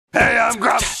Hey, I'm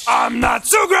Grumps. I'm not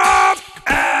so Grump,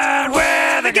 and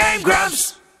we're the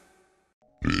GameGrumps.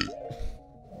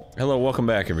 Hello, welcome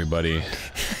back, everybody.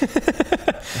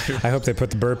 I hope they put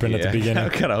the burp in at the beginning. I'm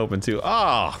kind of hoping to.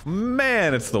 Oh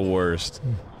man, it's the worst.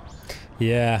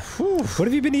 Yeah. Whew. What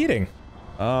have you been eating?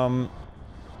 I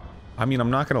mean,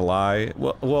 I'm not gonna lie.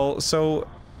 Well, so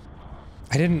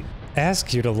I didn't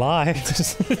ask you to lie.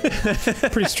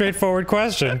 Pretty straightforward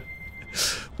question.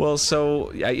 Well,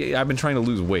 so I've been trying to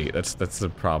lose weight. That's the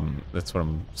problem. That's what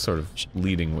I'm sort of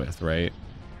leading with, right?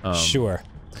 Sure.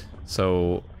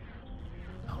 So,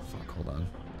 oh fuck, hold on.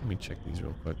 Let me check these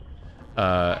real quick.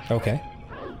 Okay.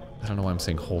 I don't know why I'm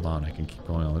saying hold on. I can keep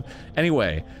going on.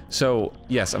 Anyway, so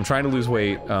yes, I'm trying to lose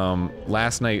weight.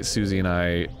 Last night Susie and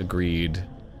I agreed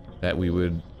that we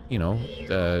would, you know,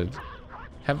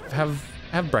 have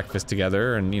breakfast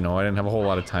together, and you know, I didn't have a whole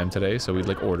lot of time today, so we'd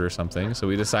like order something. So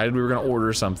we decided we were gonna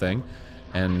order something,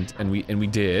 and we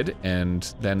did,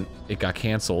 and then it got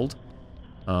canceled.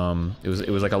 It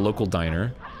was like a local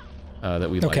diner that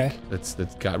we like. That's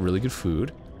got really good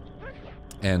food,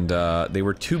 and they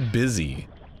were too busy,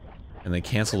 and they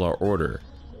canceled our order.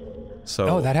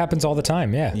 So that happens all the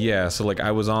time, yeah. Yeah, so like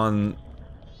I was on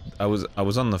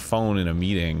the phone in a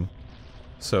meeting,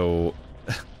 so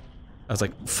I was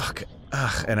like, fuck.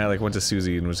 Ugh, and I like went to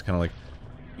Susie and was kind of like,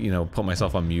 you know, put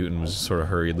myself on mute and was sort of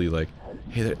hurriedly like,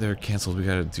 hey, they're canceled, we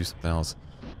gotta do something else.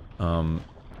 And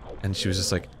she was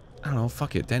just like, I don't know,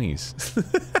 fuck it, Denny's.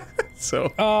 So.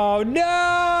 Oh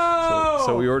no!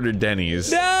 So we ordered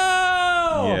Denny's. No!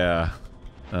 Yeah.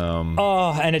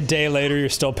 Oh, and a day later you're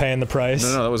still paying the price?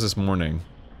 No, that was this morning.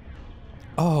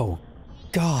 Oh,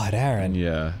 God, Aaron.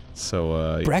 Yeah,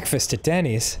 so, breakfast at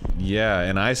Denny's. Yeah,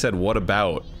 and I said, what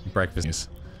about breakfast?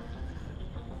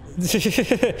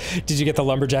 Did you get the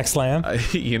lumberjack slam?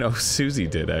 You know, Susie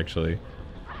did, actually.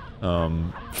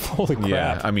 Holy crap.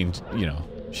 Yeah, I mean, you know,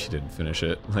 she didn't finish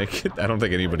it. Like, I don't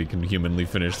think anybody can humanly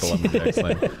finish the lumberjack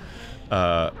slam.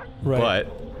 Right.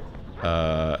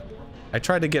 But, I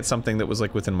tried to get something that was,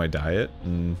 like, within my diet,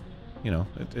 and, you know,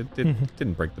 it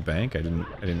didn't break the bank. I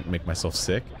didn't make myself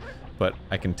sick. But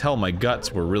I can tell my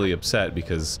guts were really upset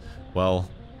because, well,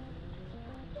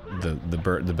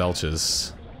 the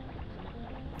belches.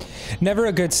 Never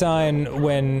a good sign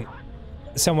when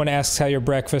someone asks how your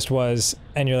breakfast was,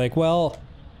 and you're like, well,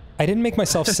 I didn't make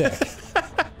myself sick.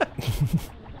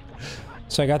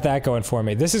 So I got that going for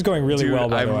me. This is going really well,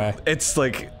 by the way. It's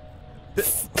like...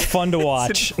 fun to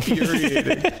watch. It's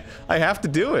infuriating. I have to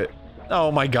do it.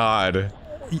 Oh my god.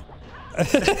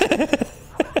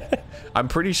 I'm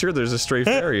pretty sure there's a stray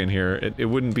fairy in here. It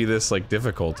wouldn't be this, like,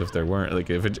 difficult if there weren't. Like,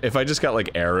 if I just got, like,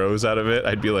 arrows out of it,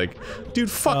 I'd be like,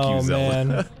 dude, fuck you, Zelda.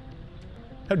 Man.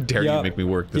 How dare you make me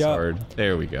work this hard?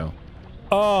 There we go.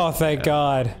 Oh, thank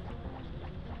God.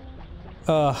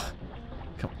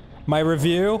 My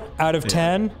review, out of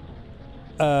 10,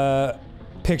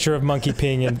 picture of monkey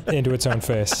peeing into its own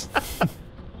face.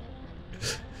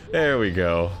 There we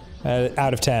go.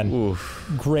 Out of 10. Oof.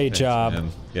 Great job.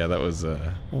 Man. Yeah, that was,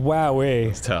 wowee.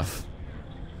 It's tough.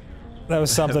 That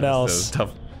was something else. That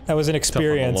was tough. That was an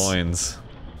experience. Tough on the loins.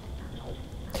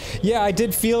 Yeah, I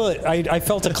did feel it. I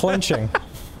felt a clenching.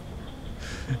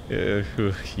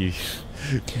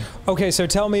 Okay, so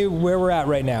tell me where we're at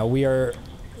right now. We're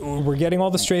getting all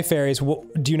the stray fairies.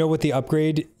 Do you know what the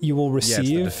upgrade you will receive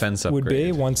the defense upgrade would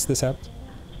be once this happens?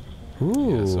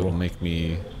 Ooh. Yeah, so it'll make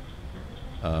me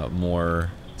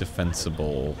more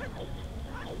defensible.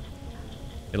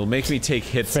 It'll make me take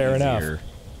hits Fair easier. enough.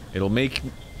 It'll make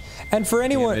and for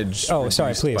anyone. Oh,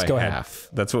 sorry. Please go ahead.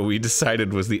 That's what we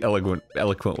decided was the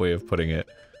eloquent way of putting it.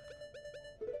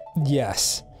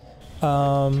 Yes.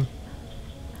 For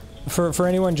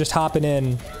anyone just hopping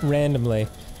in randomly,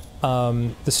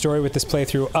 the story with this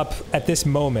playthrough up at this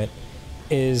moment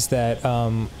is that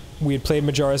we had played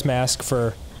Majora's Mask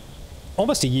for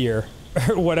almost a year,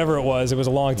 or whatever it was. It was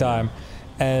a long time,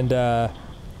 and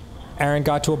Aaron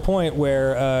got to a point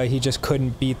where he just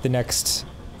couldn't beat the next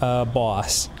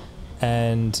boss,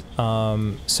 and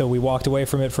so we walked away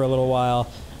from it for a little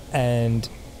while, and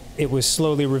it was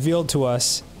slowly revealed to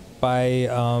us by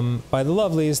the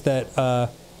lovelies that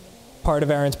part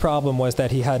of Aaron's problem was that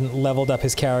he hadn't leveled up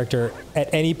his character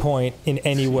at any point in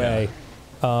any way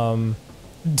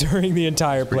during the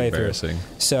entire playthrough.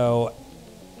 So,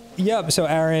 yep, so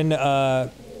Aaron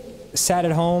sat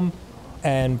at home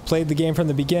and played the game from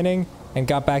the beginning and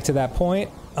got back to that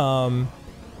point,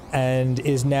 and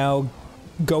is now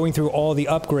going through all the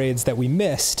upgrades that we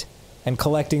missed and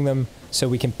collecting them so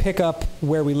we can pick up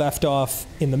where we left off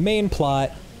in the main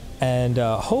plot and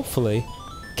hopefully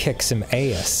kick some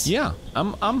ass. Yeah,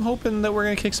 I'm hoping that we're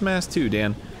gonna kick some ass too,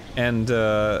 Dan. And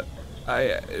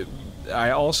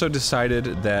I also decided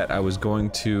that I was going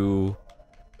to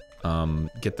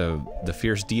get the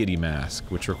Fierce Deity mask,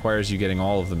 which requires you getting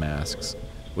all of the masks,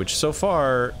 which so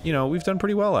far, you know, we've done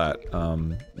pretty well at.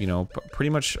 You know, pretty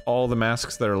much all the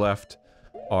masks that are left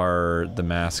are the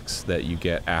masks that you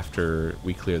get after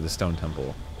we clear the Stone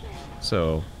Temple.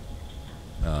 So,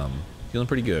 feeling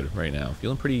pretty good right now.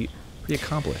 Feeling pretty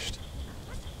accomplished.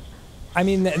 I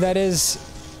mean, that is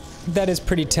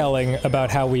pretty telling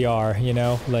about how we are, you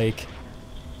know? Like,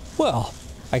 well,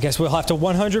 I guess we'll have to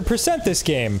 100% this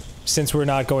game, since we're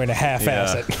not going to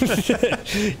half-ass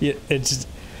it.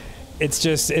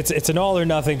 It's an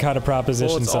all-or-nothing kind of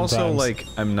proposition sometimes. Well, it's also, like,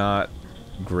 I'm not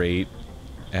great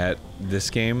at this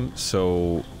game,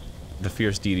 so the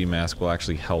Fierce Deity mask will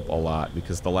actually help a lot,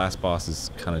 because the last boss is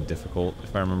kind of difficult,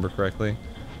 if I remember correctly.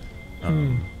 I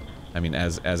mean,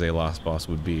 as a last boss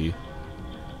would be.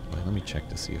 Wait, let me check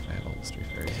to see if I have all the Stray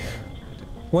Fairies.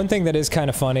 One thing that is kind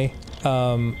of funny,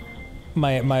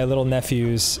 my little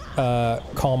nephews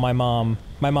call my mom.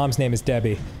 My mom's name is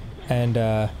Debbie, and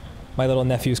my little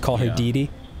nephews call her Dee Dee.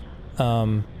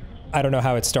 I don't know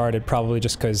how it started. Probably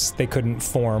just because they couldn't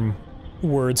form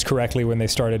words correctly when they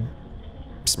started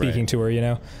speaking to her, you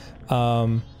know.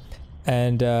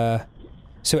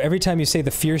 So every time you say the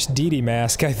Fierce Dee Dee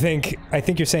mask, I think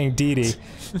you're saying Dee Dee,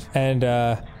 and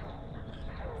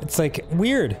it's like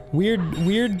weird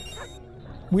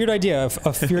idea of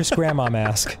a fierce grandma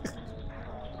mask.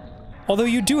 Although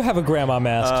you do have a grandma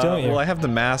mask, don't you? Well, I have the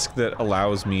mask that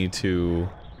allows me to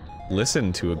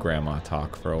listen to a grandma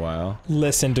talk for a while.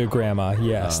 Listen to grandma,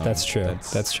 yes, that's true.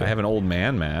 That's true. I have an old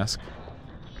man mask.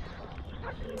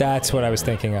 That's what I was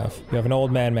thinking of. You have an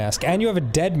old man mask, and you have a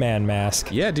dead man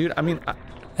mask. Yeah, dude. I mean,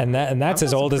 and that's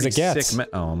as old as it gets.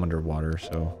 Oh, I'm underwater,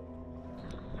 so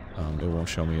it won't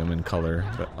show me. I'm in color,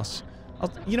 but I'll.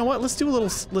 You know what? Let's do a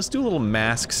little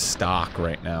mask stock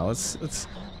right now. Let's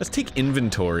take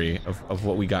inventory of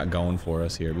what we got going for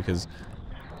us here, because.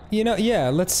 You know, yeah.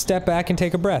 Let's step back and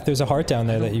take a breath. There's a heart down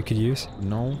there that you could use.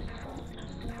 No.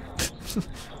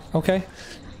 Okay.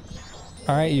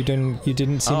 All right, you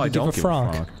didn't seem to give a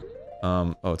franc.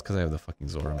 Oh, it's because I have the fucking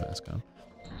Zora mask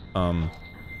on.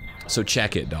 So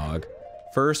check it, dog.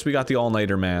 First, we got the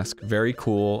all-nighter mask. Very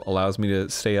cool. Allows me to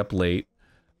stay up late,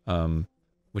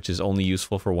 which is only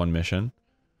useful for one mission.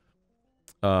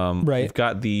 Right. We've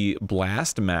got the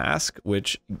blast mask,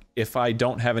 which, if I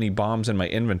don't have any bombs in my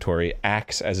inventory,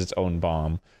 acts as its own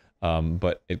bomb,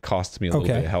 but it costs me a little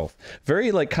bit of health.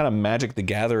 Very, like, kind of Magic the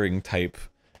Gathering type,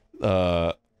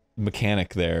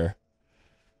 mechanic there.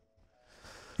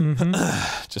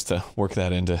 Just to work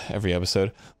that into every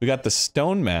episode. We got the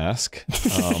stone mask,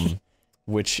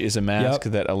 which is a mask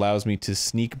that allows me to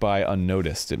sneak by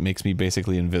unnoticed. It makes me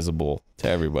basically invisible to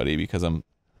everybody because I'm.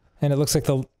 And it looks like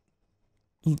the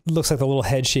little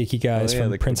head shaky guys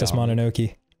from Princess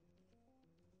Mononoke.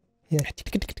 Yeah.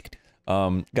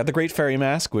 Got the Great Fairy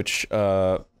mask, which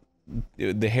the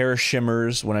hair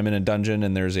shimmers when I'm in a dungeon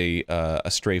and there's a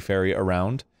stray fairy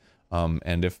around.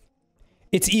 And if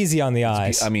it's easy on the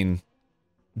eyes. I mean,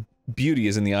 beauty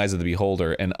is in the eyes of the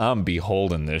beholder, and I'm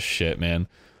beholding this shit, man.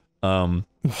 And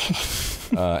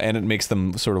it makes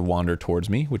them sort of wander towards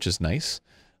me, which is nice.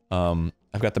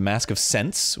 I've got the Mask of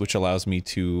Sense, which allows me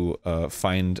to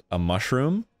find a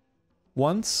mushroom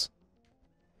once.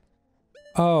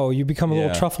 Oh, you become a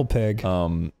little truffle pig.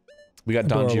 We got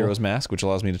Donjiro's mask, which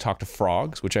allows me to talk to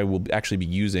frogs, which I will actually be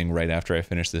using right after I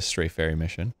finish this Stray Fairy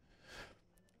mission.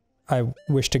 I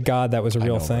wish to God that was a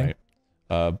real thing.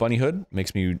 Right? Bunny Hood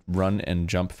makes me run and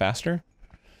jump faster.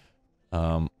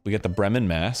 We got the Bremen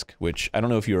mask, which I don't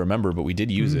know if you remember, but we did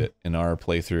use it in our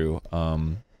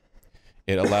playthrough.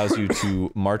 It allows you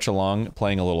to march along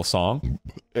playing a little song,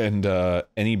 and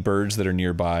any birds that are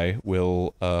nearby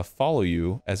will follow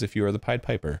you as if you are the Pied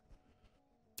Piper.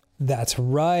 That's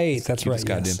right. That's the cutest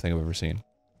goddamn thing I've ever seen.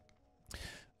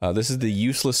 This is the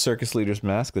useless circus leader's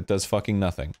mask that does fucking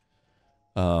nothing.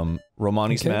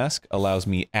 Romani's mask allows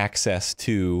me access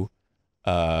to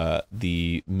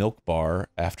the milk bar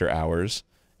after hours,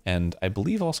 and I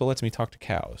believe also lets me talk to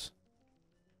cows.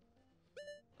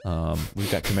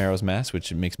 We've got Camaro's mask,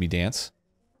 which makes me dance.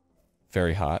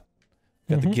 Very hot.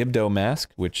 We've got the Gibdo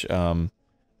mask, which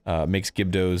makes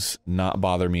Gibdos not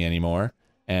bother me anymore,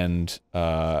 and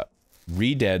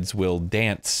Redeads will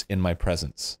dance in my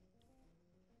presence.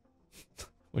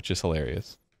 Which is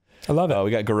hilarious. I love it. We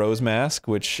got Garrou's mask,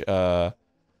 which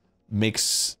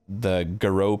makes the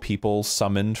Garrou people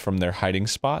summoned from their hiding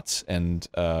spots and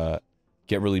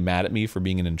get really mad at me for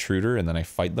being an intruder, and then I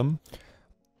fight them.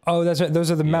 Oh, that's right.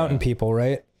 Those are the mountain people,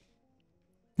 right?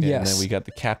 Yes. And then we got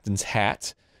the Captain's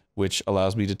hat, which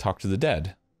allows me to talk to the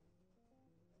dead.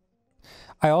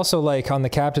 I also like on the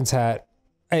captain's hat.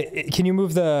 Can you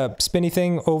move the spinny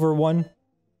thing over one?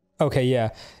 Okay, yeah.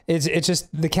 It's just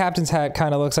the captain's hat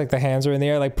kind of looks like the hands are in the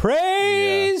air, like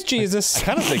praise Jesus. I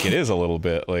kind of think it is a little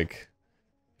bit, like,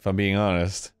 if I'm being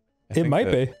honest. It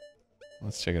might be.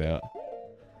 Let's check it out.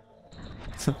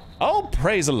 Oh,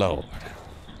 praise the Lord!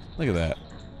 Look at that.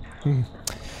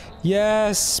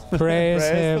 Yes, praise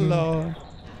him. The Lord.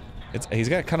 He's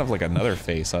got kind of like another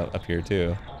face up here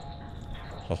too.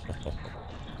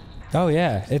 Oh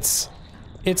yeah, it's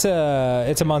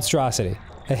a monstrosity,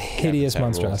 a hideous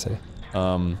monstrosity.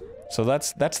 So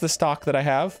that's the stock that I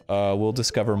have. We'll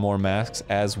discover more masks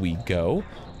as we go,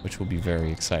 which will be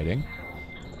very exciting.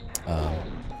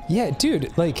 Yeah,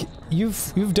 dude, like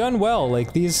you've done well.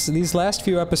 Like these last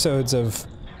few episodes of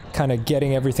kind of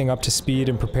getting everything up to speed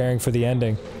and preparing for the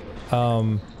ending.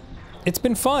 It's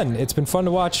been fun. It's been fun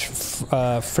to watch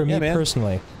for me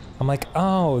personally. I'm like,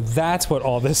 oh, that's what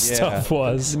all this stuff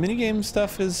was. The minigame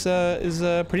stuff is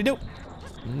pretty dope.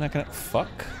 I'm not gonna fuck.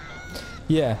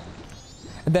 Yeah.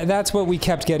 That's what we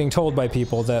kept getting told by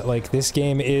people, that like this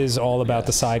game is all about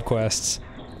the side quests.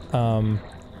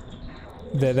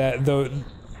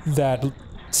 That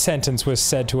sentence was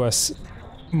said to us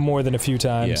more than a few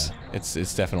times. Yeah,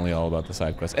 it's definitely all about the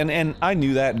side quests. And I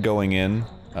knew that going in.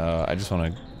 I just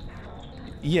want to.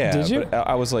 Yeah. Did you? But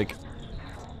I was like,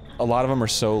 a lot of them are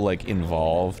so like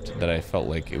involved that I felt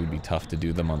like it would be tough to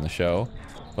do them on the show.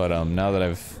 But now that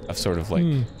I've sort of like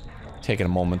taken a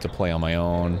moment to play on my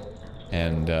own,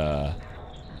 and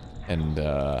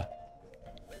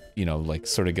you know, like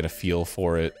sort of get a feel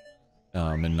for it,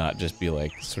 and not just be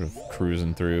like sort of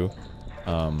cruising through.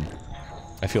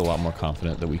 I feel a lot more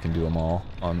confident that we can do them all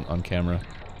on camera.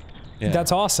 Yeah.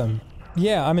 That's awesome.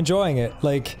 Yeah, I'm enjoying it.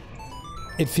 Like,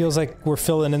 it feels like we're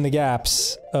filling in the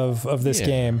gaps of this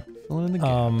game. Filling in the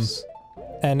gaps.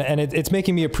 And it's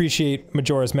making me appreciate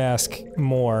Majora's Mask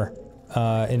more,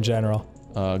 in general.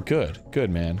 Good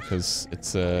man, because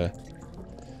it's I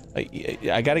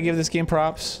gotta give this game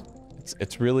props.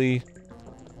 It's really,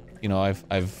 you know,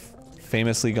 I've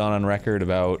famously gone on record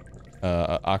about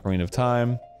Ocarina of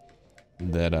Time,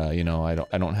 that you know,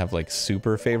 I don't have like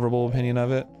super favorable opinion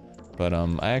of it, but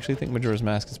I actually think Majora's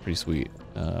Mask is pretty sweet.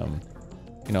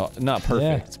 You know, not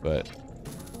perfect, but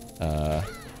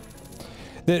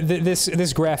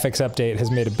this graphics update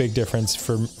has made a big difference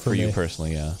for you me.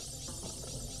 Personally, yeah.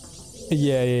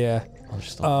 Yeah.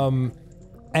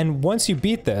 And once you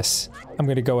beat this, I'm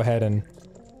gonna go ahead and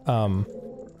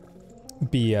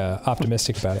be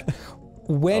optimistic about it.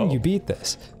 When you beat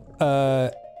this,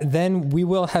 then we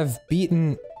will have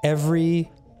beaten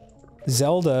every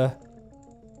Zelda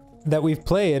that we've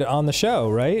played on the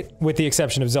show, right? With the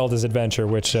exception of Zelda's Adventure,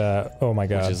 which, oh my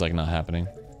god. Which is like not happening.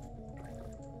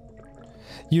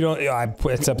 You don't,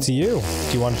 it's up to you.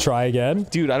 Do you want to try again?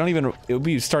 Dude, I don't even, it would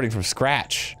be starting from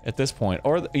scratch at this point.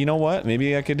 Or, you know what?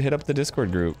 Maybe I could hit up the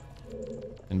Discord group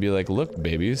and be like, look,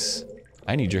 babies,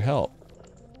 I need your help.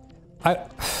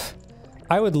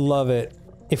 I would love it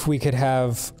if we could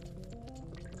have,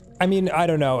 I mean, I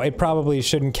don't know, it probably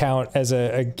shouldn't count as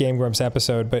a Game Grumps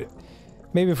episode, but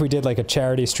maybe if we did like a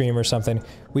charity stream or something,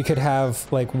 we could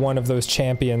have like one of those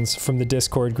champions from the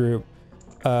Discord group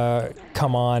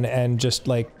come on and just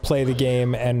like play the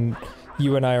game, and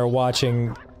you and I are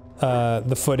watching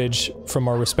the footage from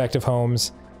our respective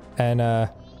homes and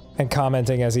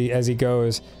commenting as he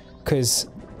goes, because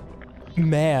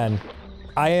man,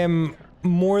 I am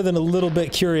more than a little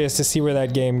bit curious to see where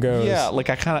that game goes. Yeah, like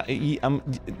I'm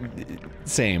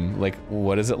same, like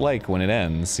what is it like when it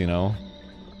ends, you know?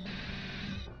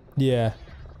 Yeah.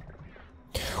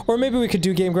 Or maybe we could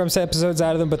do Game Grumps episodes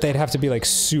out of them, but they'd have to be like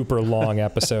super long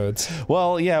episodes.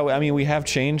 Well, yeah, I mean, we have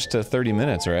changed to 30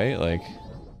 minutes, right? Like,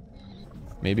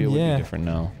 maybe it would be different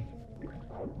now.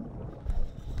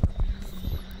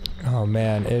 Oh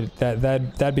man,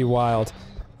 that'd be wild.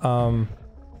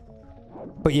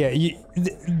 But yeah,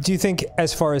 do you think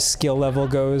as far as skill level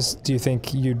goes, do you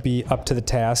think you'd be up to the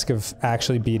task of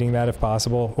actually beating that if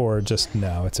possible? Or just,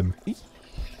 no, it's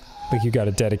like you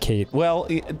gotta dedicate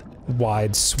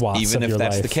wide swaths of your life. Even if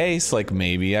that's the case, like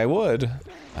maybe I would.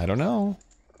 I don't know.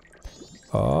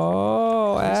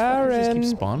 Oh, Aaron! Just keep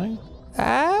spawning.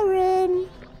 Aaron!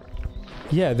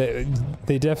 Yeah,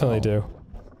 they definitely do.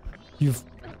 You've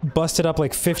busted up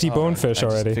like 50 bonefish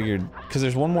already. I figured, because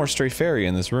there's one more stray fairy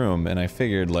in this room, and I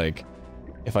figured like,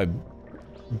 if I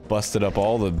busted up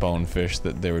all the bonefish,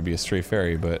 that there would be a stray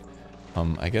fairy. But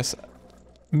I guess.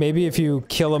 Maybe if you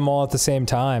kill them all at the same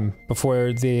time,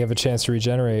 before they have a chance to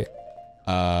regenerate.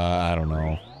 I don't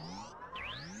know.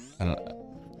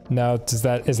 No, is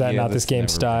that not this game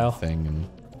style? Thing and,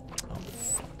 oh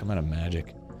fuck, I'm out of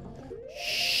magic.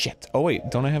 Shit. Oh wait,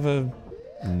 don't I have a...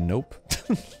 Nope.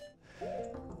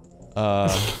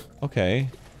 Okay.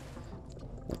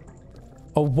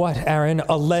 A what, Aaron?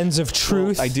 A lens of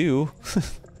truth? Well, I do.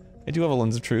 I do have a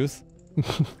lens of truth.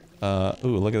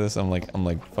 Ooh, look at this. I'm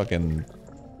like fucking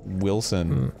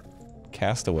Wilson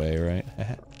Castaway, right?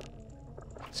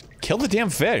 Kill the damn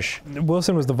fish!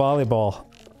 Wilson was the volleyball.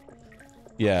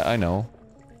 Yeah, I know.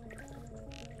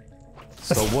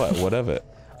 So what? What of it?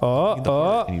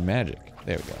 Oh. Any magic.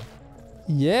 There we go.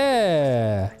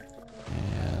 Yeah.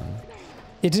 And...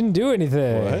 It didn't do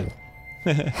anything.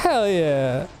 What? Hell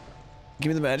yeah.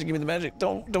 Give me the magic, give me the magic.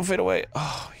 Don't fade away.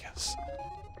 Oh, yes.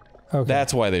 Okay.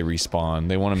 That's why they respawn.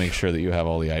 They want to make sure that you have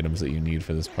all the items that you need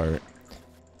for this part.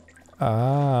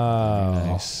 Oh.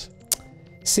 Nice.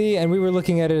 See, and we were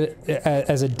looking at it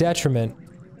as a detriment.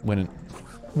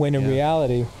 When in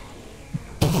reality...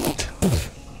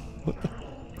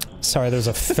 Sorry, there's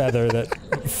a feather that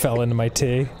fell into my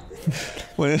tea.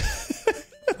 When it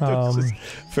it's just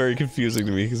very confusing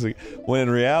to me, because like, when in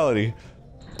reality...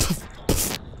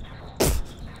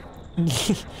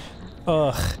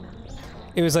 Ugh.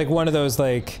 It was like one of those,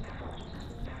 like...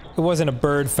 It wasn't a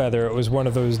bird feather, it was one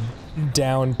of those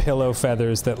down pillow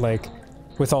feathers that, like,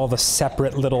 with all the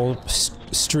separate little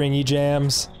stringy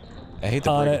jams. I hate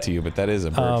to break it to you, but that is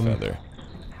a bird feather.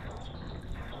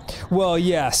 Well,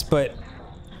 yes, but...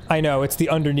 I know, it's the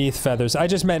underneath feathers. I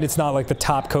just meant it's not like the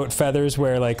top coat feathers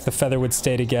where, like, the feather would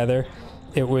stay together.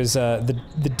 It was, the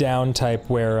down type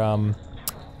where,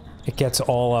 it gets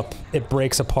all up, it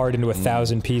breaks apart into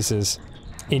 1,000 pieces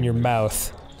in your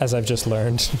mouth, as I've just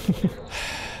learned.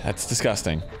 That's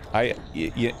disgusting.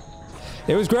 It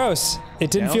was gross.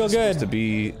 It didn't feel good. Supposed to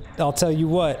be... I'll tell you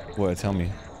what. What? Tell me.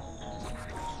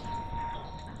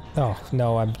 Oh,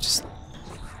 no, I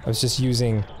was just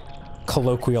using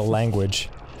colloquial language.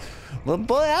 Well,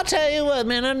 boy, I'll tell you what,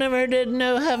 man, I never did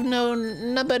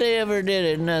nobody ever did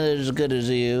it not as good as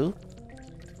you.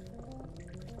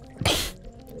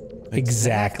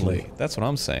 Exactly. That's what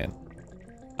I'm saying.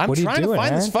 I'm what trying doing, to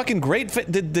find Aaron? this fucking great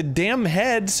the damn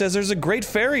head says there's a great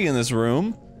fairy in this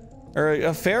room. Or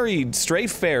a fairy, stray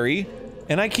fairy,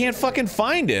 and I can't fucking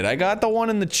find it. I got the one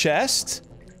in the chest,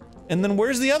 and then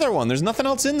where's the other one? There's nothing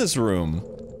else in this room.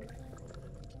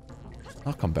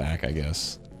 I'll come back, I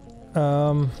guess.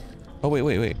 Oh,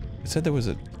 wait. It said there was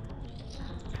a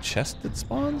chest that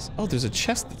spawns? Oh, there's a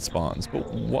chest that spawns, but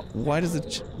why does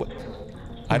it...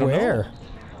 I don't know.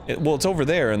 Well, it's over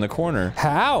there in the corner.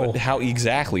 How? But how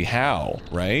exactly? How?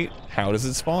 Right? How does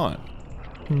it spawn?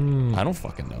 I don't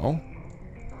fucking know.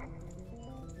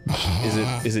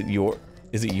 Is it your?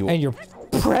 And your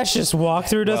precious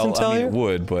walkthrough doesn't tell you? It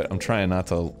would, but I'm trying not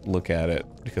to look at it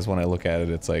because when I look at it,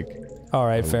 it's like. All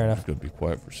right, fair enough. I'm gonna be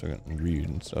quiet for a second and read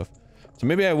and stuff. So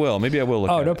maybe I will. Maybe I will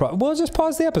look. Oh, at no it. problem. Well, just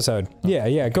pause the episode.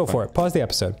 Yeah, go for it. Pause the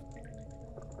episode.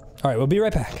 All right, we'll be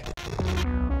right back.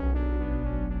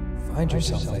 Find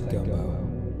yourself that gumbo.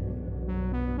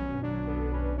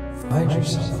 Find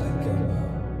yourself that gumbo.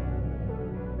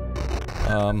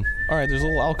 Alright, there's a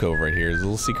little alcove right here. There's a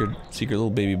little secret little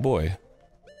baby boy.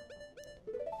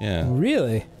 Yeah.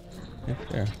 Really? Right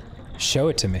there. Show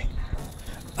it to me.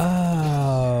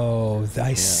 Oh,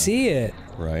 I see it.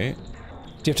 Right?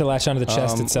 Do you have to latch onto the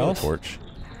chest itself? Or a torch.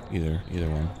 Either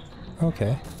one.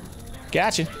 Okay.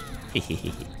 Gotcha.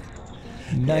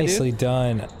 Nicely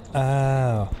done.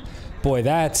 Oh. Boy,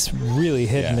 that's really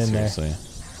hidden in there.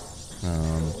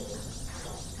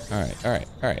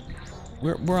 Alright.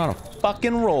 We're on a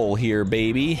fucking roll here,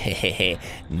 baby.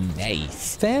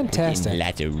 Nice. Fantastic.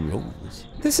 Lots of rolls.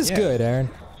 This is good, Aaron.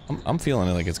 I'm feeling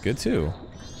it like it's good too.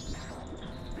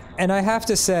 And I have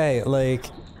to say, like,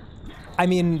 I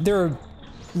mean, there are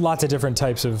lots of different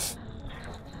types of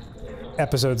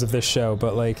episodes of this show,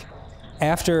 but like,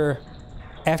 after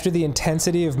the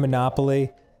intensity of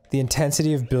Monopoly, the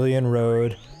intensity of Billion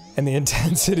Road, and the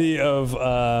intensity of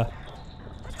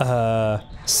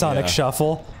Sonic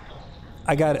Shuffle,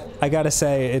 I gotta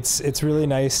say it's really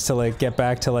nice to like get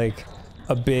back to like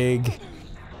a big,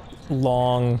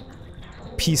 long,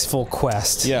 peaceful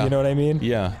quest. Yeah. You know what I mean?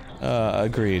 Yeah.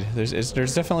 Agreed. There's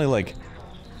definitely like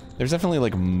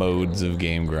modes of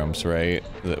GameGrumps, right?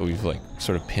 That we've like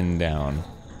sort of pinned down.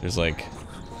 There's like,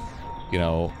 you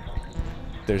know,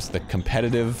 there's the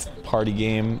competitive party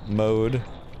game mode.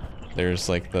 There's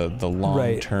like the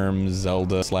long-term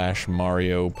Zelda /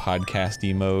 Mario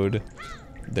podcasty mode.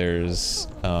 There's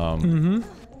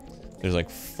there's like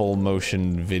full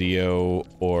motion video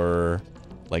or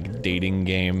like dating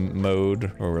game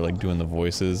mode where we're like doing the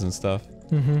voices and stuff.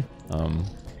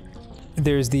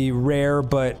 There's the rare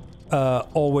but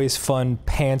always fun,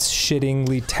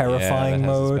 pants-shittingly terrifying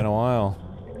mode. It's been a while.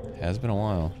 It has been a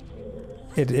while.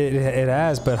 It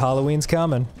has, but Halloween's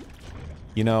coming.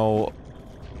 You know,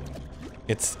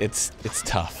 it's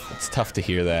tough. It's tough to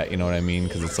hear that, you know what I mean?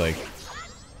 Because it's like,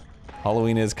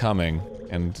 Halloween is coming,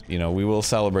 and, you know, we will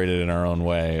celebrate it in our own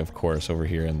way, of course, over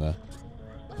here in the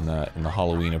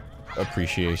Halloween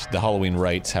appreciation, the Halloween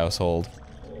rights household.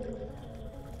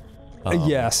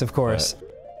 Yes, of course. But,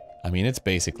 I mean, it's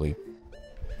basically...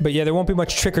 But yeah, there won't be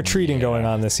much trick-or-treating going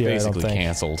on this year, I don't think. Basically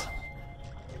canceled.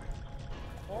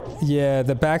 Yeah,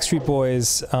 the Backstreet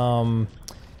Boys,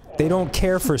 they don't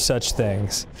care for such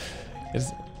things.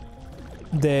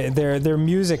 Their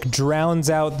music drowns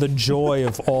out the joy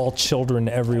of all children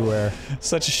everywhere.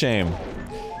 Such a shame.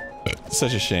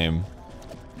 Such a shame.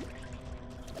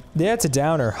 Yeah, it's a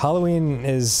downer. Halloween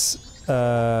is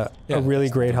a really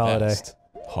great holiday.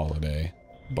 Holiday,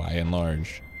 by and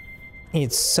large.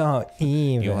 It's so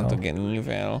evil. You want to get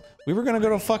evil? We were gonna go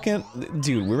to fucking...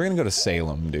 Dude, we were gonna go to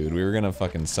Salem, dude. We were gonna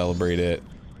fucking celebrate it.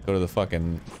 Go to the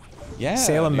fucking... Yeah,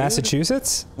 Salem, dude.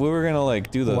 Massachusetts? We were gonna,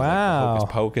 like, do the like, Hocus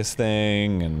Pocus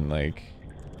thing, and, like...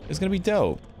 It's gonna be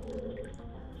dope.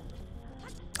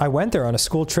 I went there on a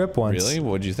school trip once. Really?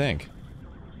 What'd you think?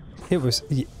 It was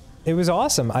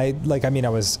awesome. I mean, I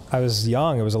was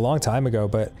young. It was a long time ago,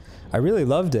 but I really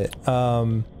loved it.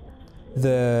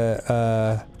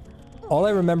 All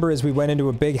I remember is we went into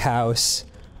a big house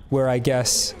where I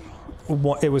guess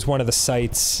it was one of the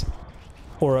sites,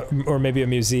 or maybe a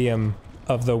museum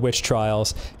of the witch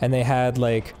trials, and they had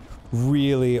like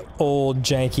really old,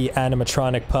 janky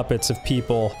animatronic puppets of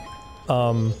people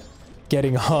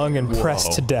getting hung and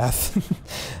pressed to death.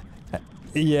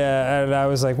 Yeah, and I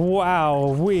was like,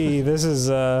 wow, this is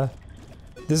a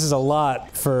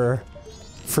lot for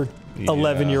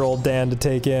 11-year-old Dan to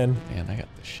take in. Man, I got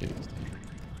the shit.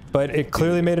 But it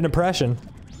clearly made an impression.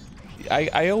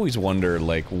 I always wonder,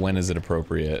 like, when is it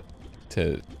appropriate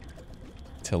to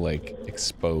like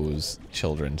expose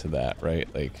children to that,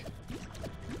 right? Like,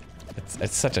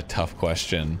 it's such a tough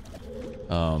question.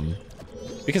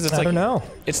 Because it's like, I don't know.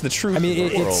 It's the truth of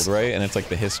our world, right? And it's like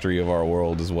the history of our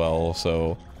world as well.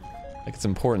 So, like, it's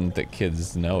important that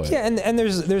kids know it. Yeah, and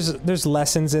there's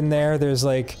lessons in there. There's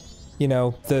like, you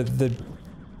know, the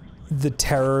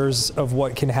terrors of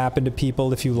what can happen to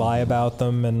people if you lie about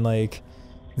them, and like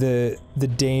the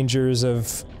dangers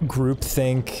of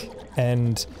groupthink,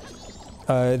 and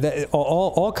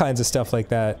all kinds of stuff like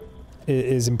that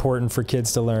is important for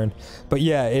kids to learn. But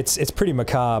yeah, it's pretty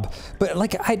macabre. But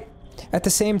like at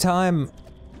the same time,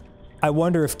 I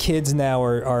wonder if kids now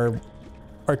are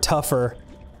tougher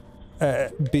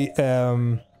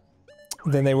than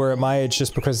they were at my age,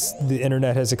 just because the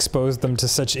internet has exposed them to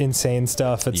such insane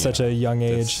stuff at such a young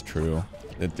age. That's true.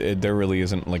 There really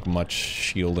isn't like much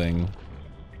shielding.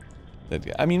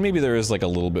 I mean, maybe there is like a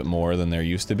little bit more than there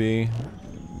used to be.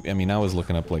 I mean, I was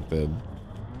looking up like the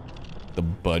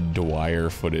Bud Dwyer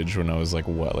footage when I was like,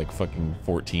 what, like fucking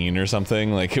 14 or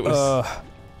something? Like it was...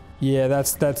 yeah,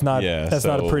 that's not not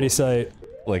a pretty sight.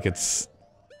 Like it's...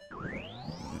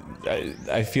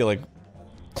 I feel like...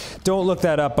 Don't look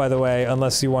that up, by the way,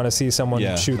 unless you want to see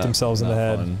someone shoot themselves in the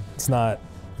head. Fun. It's not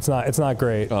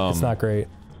great. It's not great.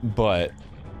 But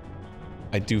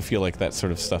I do feel like that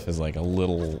sort of stuff is like a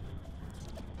little...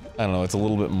 I don't know, it's a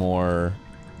little bit more...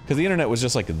 Because the internet was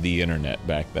just like the internet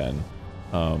back then.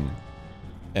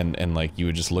 And like you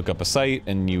would just look up a site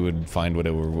and you would find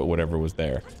whatever was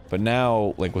there. But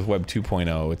now, like with Web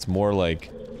 2.0, it's more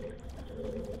like...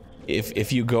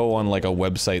 If you go on like a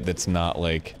website that's not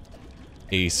like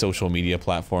a social media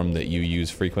platform that you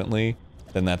use frequently,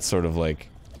 then that's sort of like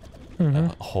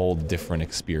a whole different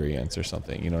experience or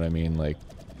something, you know what I mean? Like,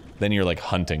 then you're like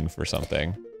hunting for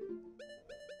something.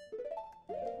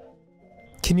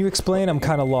 Can you explain? I'm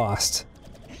kind of lost.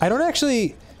 I don't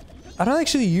actually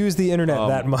use the internet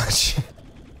that much.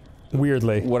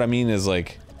 Weirdly. What I mean is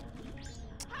like,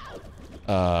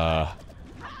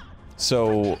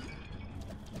 so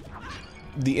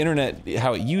the internet,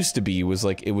 how it used to be was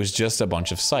like, it was just a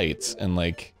bunch of sites, and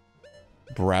like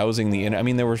browsing the internet. I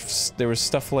mean, there was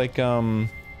stuff like,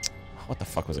 what the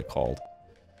fuck was it called?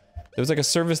 There was like a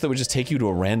service that would just take you to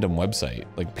a random website,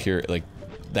 like pure, like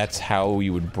that's how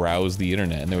you would browse the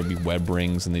internet, and there would be web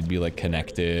rings, and they'd be like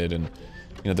connected, and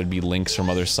you know, there'd be links from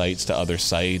other sites to other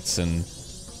sites, and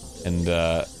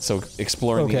so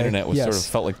exploring the internet was sort of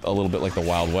felt like a little bit like the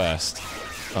Wild West.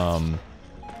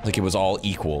 Like it was all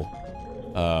equal.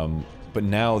 But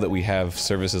now that we have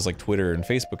services like Twitter and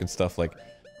Facebook and stuff, like,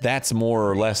 that's more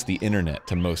or less the internet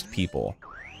to most people.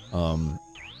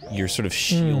 You're sort of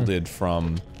shielded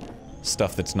from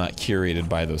stuff that's not curated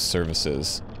by those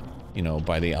services. you know,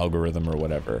 by the algorithm or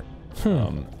whatever.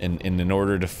 And in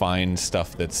order to find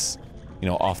stuff that's, you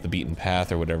know, off the beaten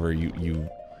path or whatever, you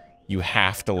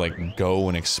have to like go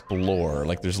and explore.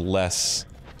 Like there's less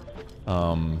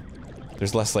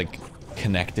like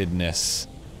connectedness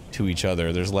to each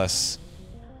other. There's less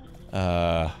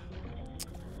I'm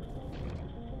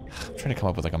trying to come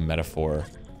up with like a metaphor.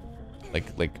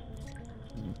 Like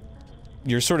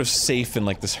you're sort of safe in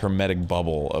like this hermetic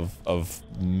bubble of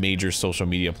major social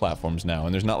media platforms now,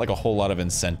 and there's not like a whole lot of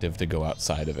incentive to go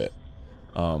outside of it.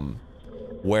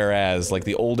 Whereas like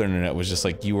the old internet was just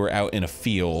like you were out in a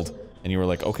field and you were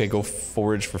like, okay, go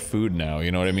forage for food now,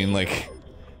 you know what I mean? Like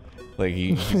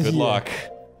good luck.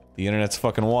 The internet's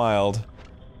fucking wild.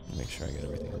 Make sure I get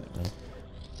everything in there, right?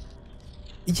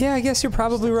 Yeah, I guess you're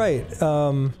probably right.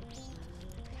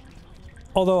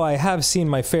 Although I have seen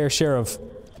my fair share of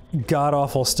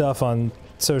god-awful stuff on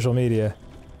social media.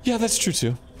 Yeah, that's true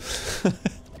too. I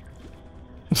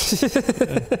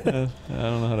don't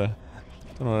know how to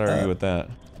argue with that.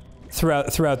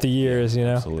 Throughout the years, you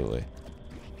know? Absolutely.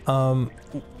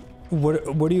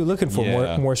 What are you looking for?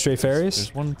 Yeah. More stray fairies?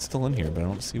 There's one still in here, but I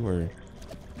don't see where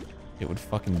it would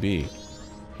fucking be.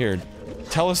 Here,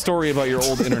 tell a story about your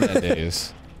old internet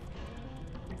days.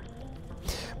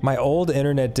 My old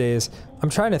internet days. I'm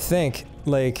trying to think,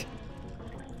 like,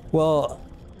 well,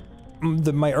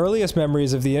 my earliest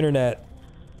memories of the internet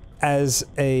as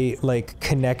a, like,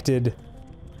 connected,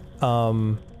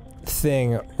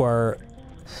 thing were,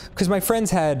 because my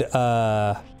friends had,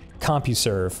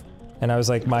 CompuServe, and I was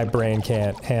like, my brain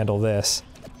can't handle this.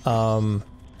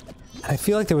 I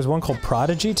feel like there was one called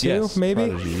Prodigy too, Yes, maybe?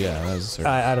 Prodigy, yeah, that was a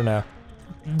certain... I don't know.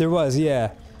 There was,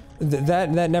 yeah. That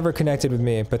never connected with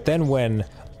me, but then when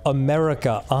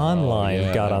America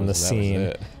Online got on the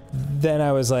scene, then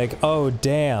I was like, oh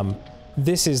damn,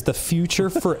 this is the future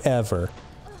forever.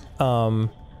 And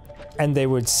they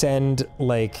would send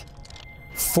like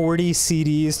 40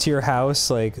 CDs to your house,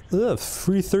 like, ugh,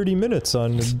 free 30 minutes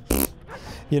on,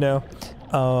 you know?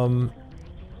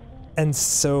 And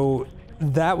so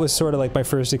that was sort of like my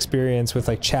first experience with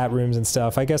like chat rooms and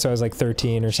stuff. I guess I was like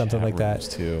 13 or something like that.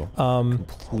 Too.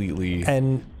 Completely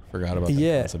forgot about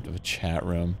the concept of a chat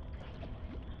room.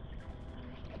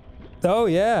 Oh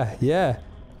yeah, yeah.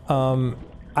 I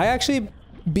actually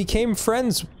became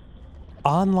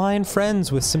online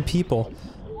friends with some people.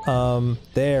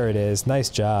 There it is. Nice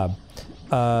job.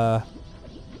 And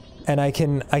I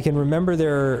can remember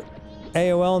their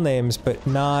AOL names, but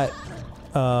not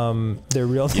their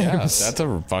real names. Yeah, that's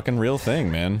a fucking real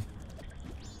thing, man.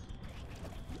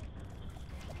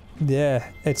 Yeah,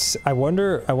 I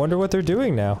wonder what they're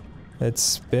doing now.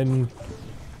 It's been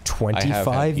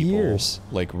 25 years.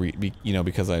 Like, you know,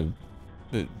 because I'm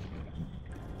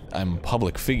a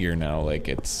public figure now. Like,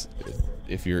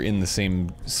 if you're in the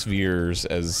same spheres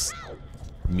as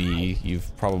me, you've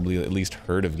probably at least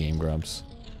heard of GameGrumps.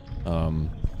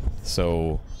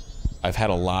 So I've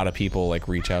had a lot of people like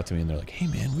reach out to me and they're like, hey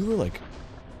man, we were like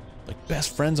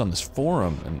best friends on this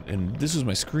forum and this was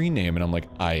my screen name, and I'm like,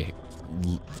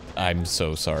 I'm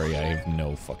so sorry, I have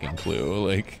no fucking clue.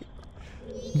 Like,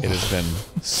 it has been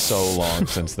so long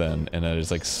since then, and that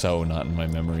is like so not in my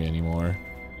memory anymore.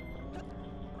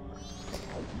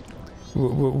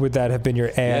 Would that have been your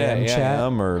AIM chat?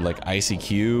 Or like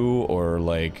ICQ, or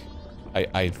like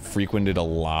I frequented a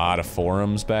lot of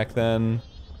forums back then.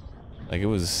 Like, it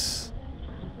was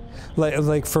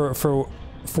like for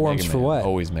forums for what?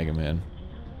 Always Mega Man.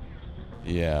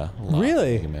 Yeah.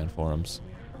 Really? Mega Man forums.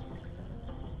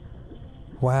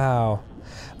 Wow.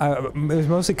 It was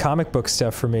mostly comic book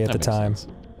stuff for me at the time.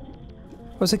 Sense.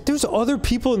 I was like, there's other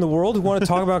people in the world who want to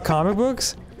talk about comic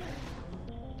books?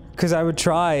 Because I would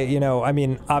try, you know, I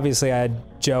mean, obviously I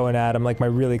had Joe and Adam, like my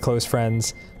really close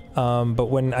friends, but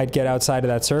when I'd get outside of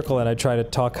that circle and I'd try to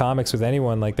talk comics with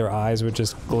anyone, like their eyes would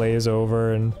just glaze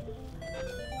over, and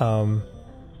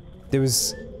it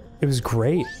was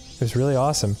great. It was really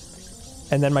awesome.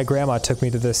 And then my grandma took me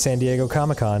to the San Diego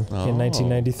Comic-Con in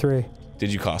 1993.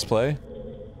 Did you cosplay?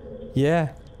 Yeah.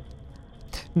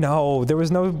 No, there was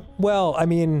no, well, I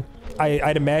mean,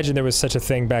 I'd imagine there was such a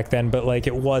thing back then, but like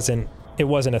it wasn't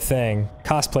a thing.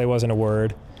 Cosplay wasn't a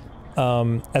word,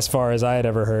 as far as I had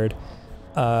ever heard.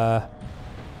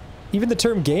 Even the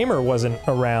term gamer wasn't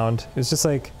around. It was just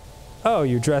like, oh,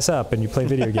 you dress up and you play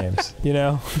video games, you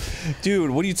know? Dude,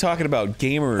 what are you talking about?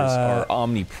 Gamers are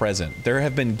omnipresent. There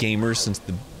have been gamers since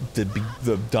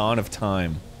the dawn of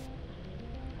time.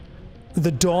 The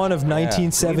dawn of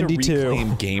 1972. We need to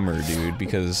reclaim gamer, dude,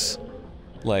 because,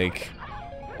 like,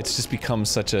 it's just become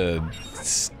such a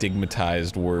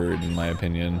stigmatized word, in my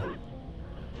opinion.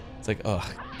 It's like, ugh,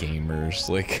 gamers,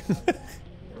 like...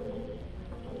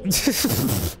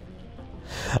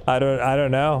 I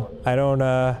don't know. I don't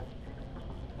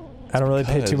really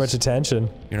pay too much attention.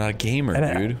 You're not a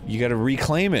gamer, dude. You gotta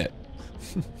reclaim it.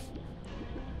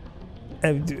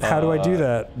 And how do I do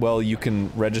that? Well, you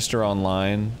can register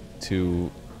online to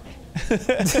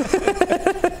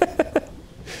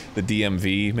the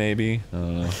DMV, maybe. I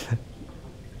don't know.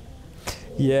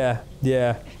 Yeah,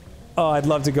 yeah. Oh, I'd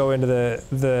love to go into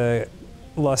the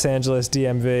Los Angeles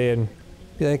DMV and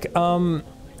be like,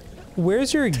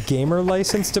 where's your gamer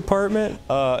license department?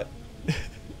 And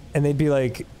they'd be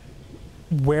like,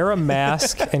 wear a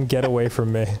mask and get away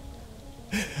from me.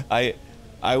 I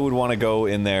would want to go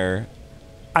in there.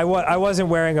 I wasn't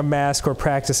wearing a mask or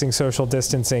practicing social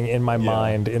distancing in my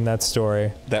mind in that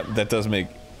story. That does make.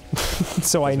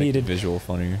 So I needed visual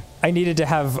funnier. I needed to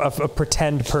have a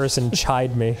pretend person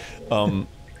chide me.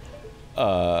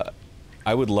 I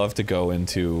would love to go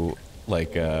into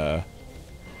like you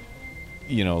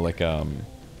know, like a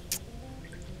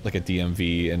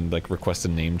DMV and like request a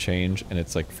name change, and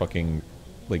it's like fucking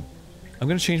like I'm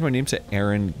gonna change my name to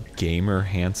Aaron Gamer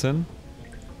Hansen.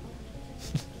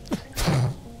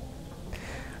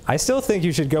 I still think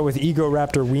you should go with Ego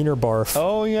Raptor Wiener Barf.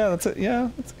 Oh yeah, that's it. Yeah,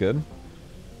 that's good.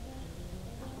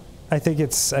 I think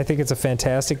it's a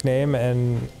fantastic name,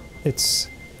 and it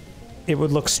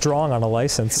would look strong on a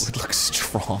license. It would look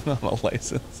strong on a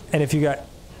license. And if you got,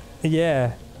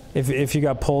 yeah, if you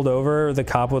got pulled over, the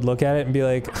cop would look at it and be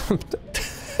like,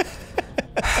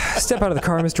 "Step out of the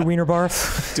car, Mr. Wiener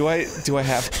Barf." Do I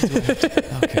have to?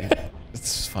 Okay,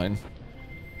 it's fine.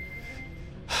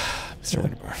 Mr.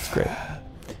 Wiener Barf. Great.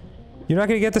 You're not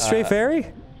gonna get the straight ferry?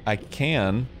 I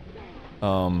can,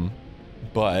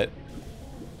 but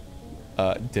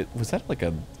was that like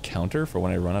a counter for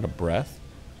when I run out of breath?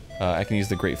 I can use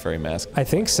the Great Fairy Mask. I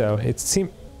think so. It seemed.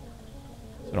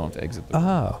 I don't have to exit. The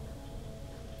Oh.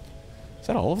 Is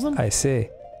that all of them? I see.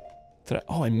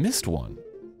 Oh, I missed one.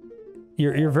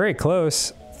 You're very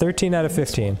close. 13 out of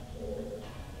 15.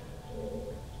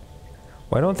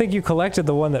 Well, I don't think you collected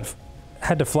the one that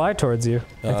had to fly towards you.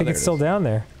 I think it's still down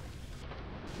there.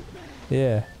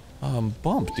 Yeah.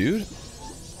 Bump, dude.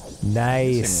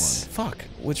 Nice. Fuck.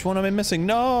 Which one am I missing?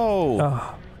 No.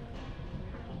 Oh.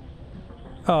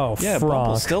 Oh, yeah,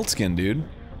 Frank. Stiltskin, dude.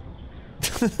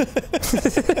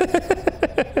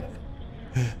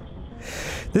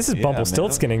 This is Bumble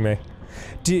Stiltskinning me.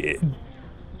 Do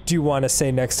you want to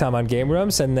say next time on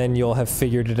GameGrumps, and then you'll have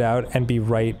figured it out and be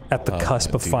right at the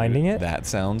cusp of finding it? That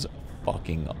sounds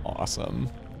fucking awesome.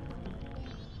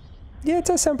 Yeah, it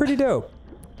does sound pretty dope.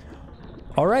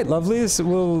 All right, lovelies,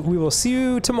 we will see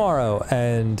you tomorrow,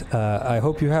 and I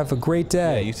hope you have a great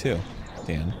day. Yeah, you too,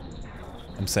 Dan.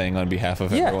 I'm saying on behalf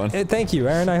of everyone. Yeah, thank you,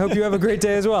 Aaron. I hope you have a great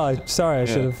day as well. Sorry, I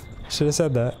should have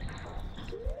said that.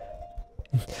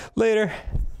 Later.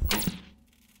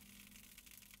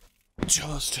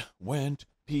 Just went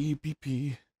pee pee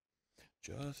pee.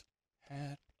 Just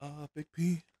had a big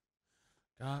pee.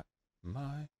 Got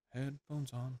my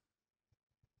headphones on.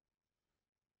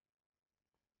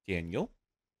 Daniel?